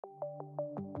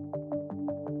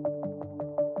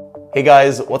Hey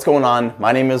guys, what's going on?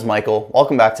 My name is Michael.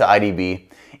 Welcome back to IDB.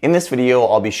 In this video,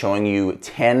 I'll be showing you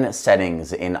 10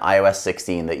 settings in iOS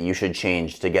 16 that you should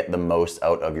change to get the most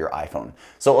out of your iPhone.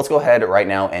 So let's go ahead right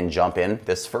now and jump in.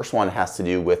 This first one has to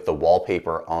do with the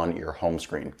wallpaper on your home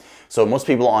screen. So most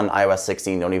people on iOS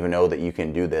 16 don't even know that you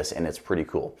can do this, and it's pretty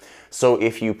cool. So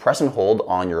if you press and hold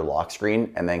on your lock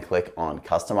screen and then click on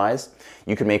Customize,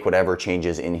 you can make whatever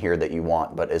changes in here that you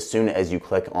want. But as soon as you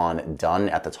click on Done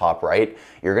at the top right,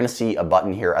 you're gonna see a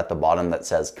button here at the bottom that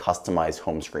says Customize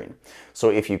Home Screen. So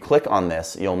if you click on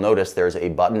this, you'll notice there's a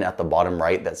button at the bottom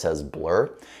right that says Blur.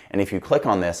 And if you click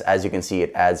on this, as you can see,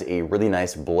 it adds a really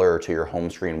nice blur to your home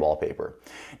screen wallpaper.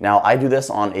 Now, I do this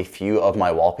on a few of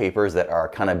my wallpapers that are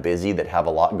kind of busy, that have a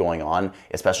lot going on,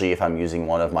 especially if I'm using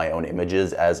one of my own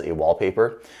images as a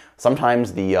wallpaper.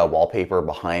 Sometimes the wallpaper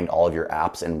behind all of your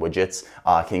apps and widgets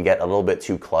can get a little bit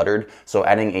too cluttered. So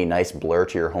adding a nice blur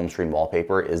to your home screen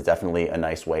wallpaper is definitely a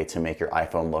nice way to make your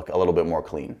iPhone look a little bit more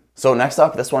clean. So next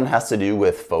up, this one has to do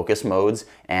with focus modes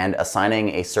and assigning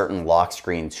a certain lock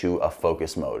screen to a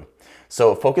focus mode.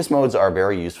 So focus modes are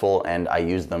very useful, and I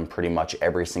use them pretty much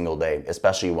every single day,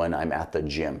 especially when I'm at the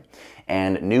gym.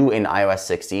 And new in iOS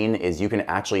 16 is you can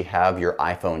actually have your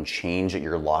iPhone change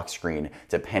your lock screen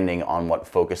depending on what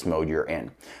focus mode you're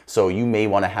in. So you may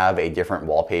want to have a different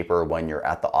wallpaper when you're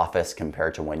at the office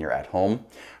compared to when you're at home.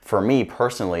 For me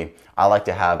personally, I like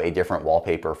to have a different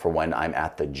wallpaper for when I'm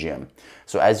at the gym.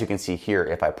 So as you can see here,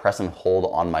 if I press and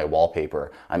hold on my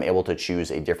wallpaper, I'm able to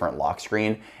choose a different lock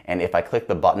screen. And if I click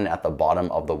the button at the bottom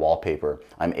of the wallpaper,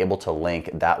 I'm able to link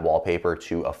that wallpaper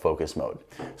to a focus mode.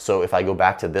 So if I go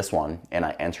back to this one and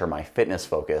I enter my fitness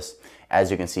focus, as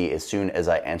you can see, as soon as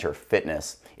I enter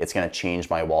fitness, it's going to change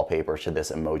my wallpaper to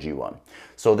this emoji one.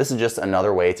 So this is just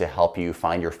another way to help you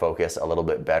find your focus a little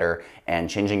bit better, and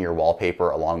changing your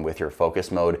wallpaper along with your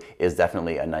focus mode is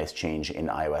definitely a nice change in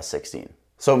iOS 16.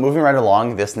 So moving right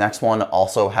along, this next one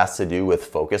also has to do with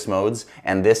focus modes,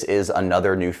 and this is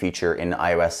another new feature in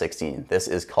iOS 16. This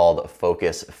is called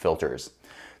focus filters.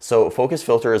 So focus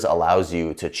filters allows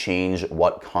you to change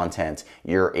what content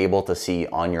you're able to see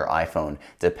on your iPhone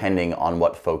depending on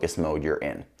what focus mode you're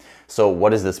in. So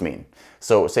what does this mean?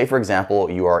 So say for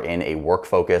example, you are in a work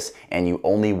focus and you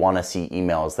only want to see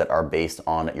emails that are based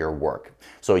on your work.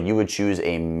 So you would choose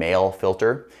a mail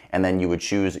filter, and then you would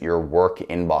choose your work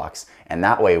inbox. And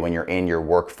that way, when you're in your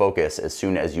work focus, as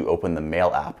soon as you open the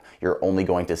mail app, you're only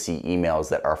going to see emails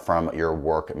that are from your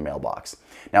work mailbox.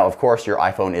 Now, of course, your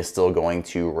iPhone is still going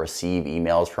to receive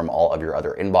emails from all of your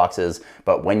other inboxes,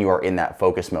 but when you are in that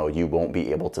focus mode, you won't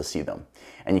be able to see them.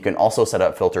 And you can also set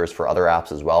up filters for other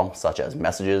apps as well, such as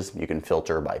messages. You can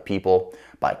filter by people,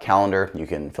 by calendar, you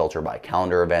can filter by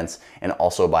calendar events, and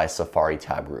also by Safari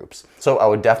tab groups. So I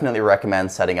would definitely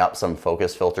recommend setting up some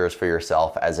focus filters for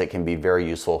yourself, as it can be very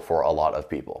useful for a lot of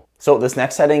people. So this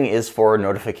next setting is for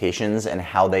notifications and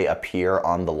how they appear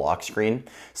on the lock screen.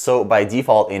 So by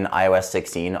default in iOS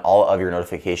 16, all of your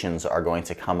notifications are going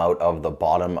to come out of the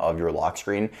bottom of your lock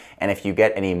screen. And if you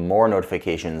get any more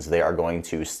notifications, they are going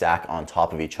to stack on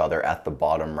top of each other at the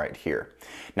bottom right here.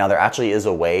 Now there actually is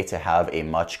a way to have a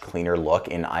much cleaner look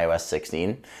in iOS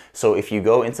 16. So if you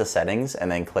go into settings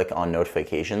and then click on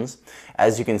notifications,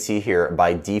 as you can see here,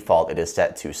 by default it is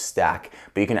set to stack,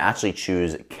 but you can actually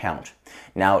choose count.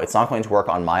 Now, it's not going to work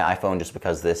on my iPhone just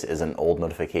because this is an old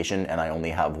notification and I only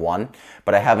have one,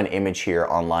 but I have an image here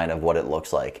online of what it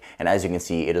looks like. And as you can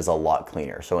see, it is a lot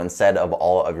cleaner. So instead of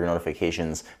all of your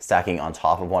notifications stacking on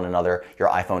top of one another, your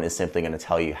iPhone is simply going to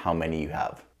tell you how many you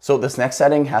have. So this next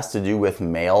setting has to do with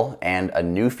mail, and a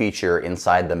new feature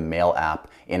inside the Mail app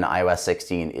in iOS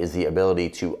 16 is the ability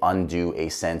to undo a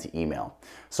sent email.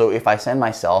 So if I send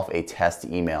myself a test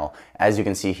email, as you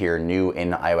can see here, new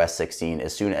in iOS 16,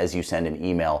 as soon as you send an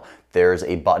email, there's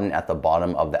a button at the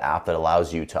bottom of the app that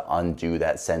allows you to undo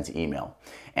that sent email.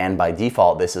 And by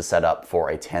default, this is set up for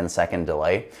a 10-second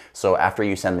delay. So after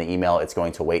you send the email, it's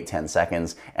going to wait 10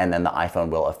 seconds, and then the iPhone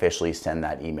will officially send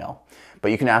that email. But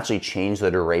you can actually change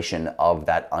the duration of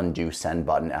that undo send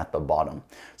button at the bottom.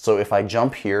 So if I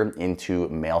jump here into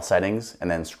mail settings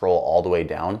and then scroll all the way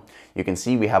down, you can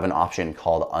see we have an option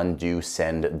called undo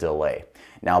send delay.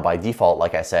 Now by default,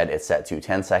 like I said, it's set to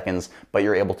 10 seconds, but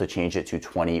you're able to change it to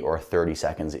 20 or 30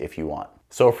 seconds if you want.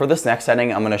 So for this next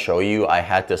setting, I'm going to show you, I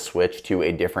had to switch to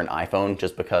a different iPhone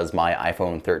just because my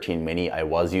iPhone 13 mini I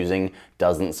was using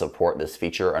doesn't support this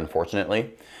feature,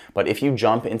 unfortunately. But if you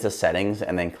jump into settings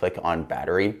and then click on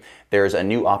battery, there's a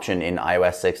new option in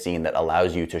iOS 16 that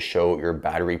allows you to show your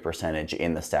battery percentage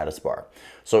in the status bar.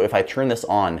 So if I turn this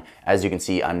on, as you can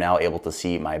see, I'm now able to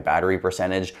see my battery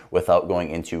percentage without going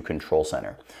into Control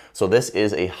Center. So this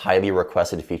is a highly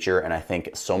requested feature, and I think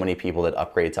so many people that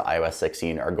upgrade to iOS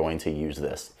 16 are going to use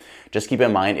this. Just keep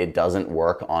in mind it doesn't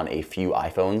work on a few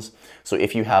iPhones. So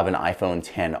if you have an iPhone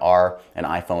XR, an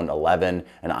iPhone 11,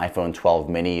 an iPhone 12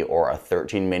 mini, or a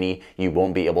 13 mini, you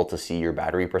won't be able to see your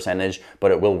battery percentage,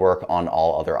 but it will work on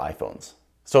all other iPhones.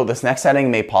 So this next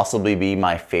setting may possibly be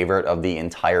my favorite of the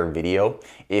entire video.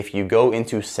 If you go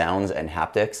into Sounds and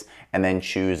Haptics and then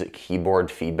choose Keyboard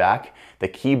Feedback, the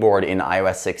keyboard in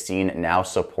iOS 16 now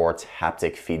supports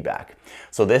haptic feedback.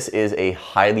 So this is a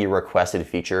highly requested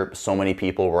feature. So many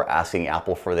people were asking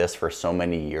Apple for this for so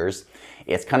many years.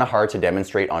 It's kind of hard to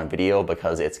demonstrate on video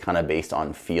because it's kind of based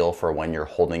on feel for when you're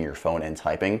holding your phone and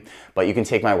typing, but you can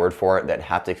take my word for it that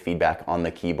haptic feedback on the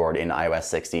keyboard in iOS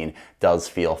 16 does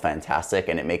feel fantastic,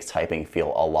 and it makes typing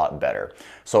feel a lot better.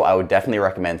 So I would definitely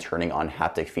recommend turning on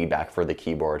haptic feedback for the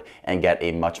keyboard and get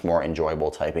a much more enjoyable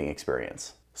typing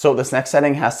experience. So this next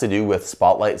setting has to do with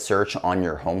Spotlight search on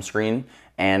your home screen.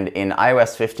 And in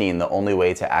iOS 15, the only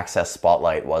way to access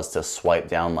Spotlight was to swipe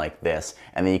down like this,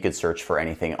 and then you could search for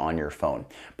anything on your phone.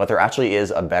 But there actually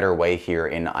is a better way here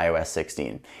in iOS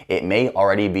 16. It may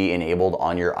already be enabled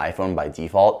on your iPhone by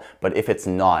default, but if it's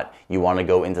not, you want to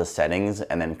go into Settings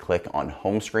and then click on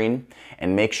Home Screen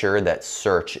and make sure that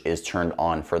Search is turned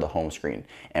on for the home screen.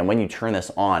 And when you turn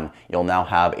this on, you'll now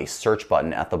have a search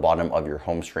button at the bottom of your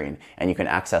home screen, and you can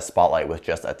access Spotlight with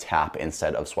just a tap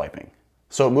instead of swiping.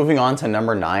 So moving on to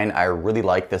number 9, I really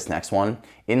like this next one.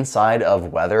 Inside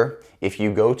of Weather, if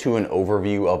you go to an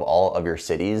overview of all of your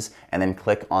cities and then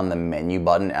click on the menu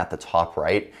button at the top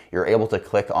right, you're able to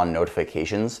click on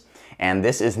Notifications. And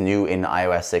this is new in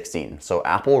iOS 16. So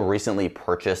Apple recently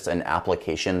purchased an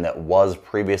application that was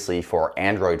previously for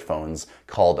Android phones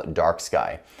called Dark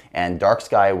Sky. And Dark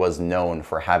Sky was known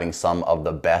for having some of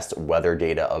the best weather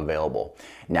data available.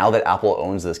 Now that Apple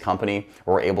owns this company,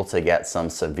 we're able to get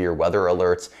some severe weather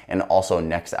alerts and also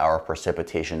next hour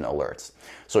precipitation alerts.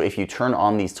 So if you turn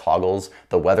on these toggles,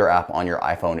 the weather app on your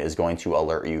iPhone is going to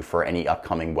alert you for any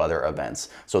upcoming weather events.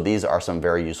 So these are some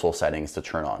very useful settings to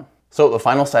turn on. So the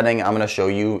final setting I'm going to show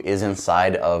you is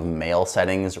inside of Mail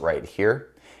settings right here.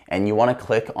 And you want to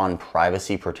click on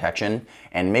Privacy Protection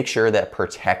and make sure that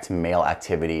Protect Mail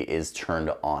Activity is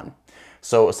turned on.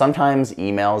 So sometimes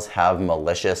emails have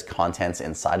malicious contents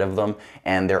inside of them,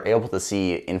 and they're able to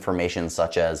see information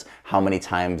such as how many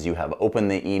times you have opened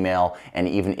the email and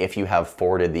even if you have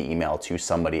forwarded the email to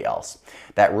somebody else.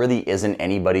 That really isn't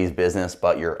anybody's business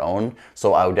but your own,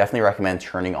 so I would definitely recommend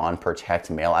turning on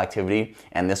Protect Mail Activity,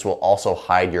 and this will also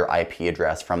hide your IP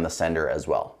address from the sender as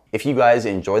well. If you guys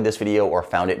enjoyed this video or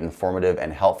found it informative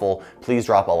and helpful, please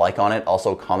drop a like on it.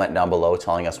 Also comment down below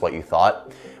telling us what you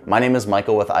thought. My name is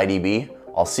Michael with IDB.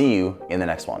 I'll see you in the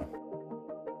next one.